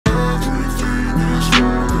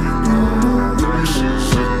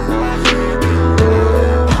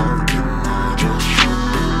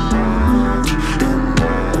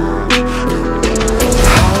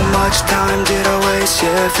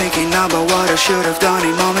I should have done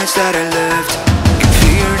in moments that I lived. Can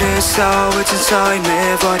figure this out, it's inside me.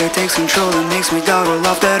 But it takes control and makes me doubt all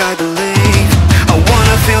love that I believe. I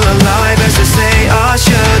wanna feel alive as I say I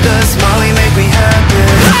should. The smile make me happy.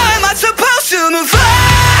 How am I supposed to move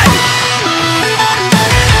on?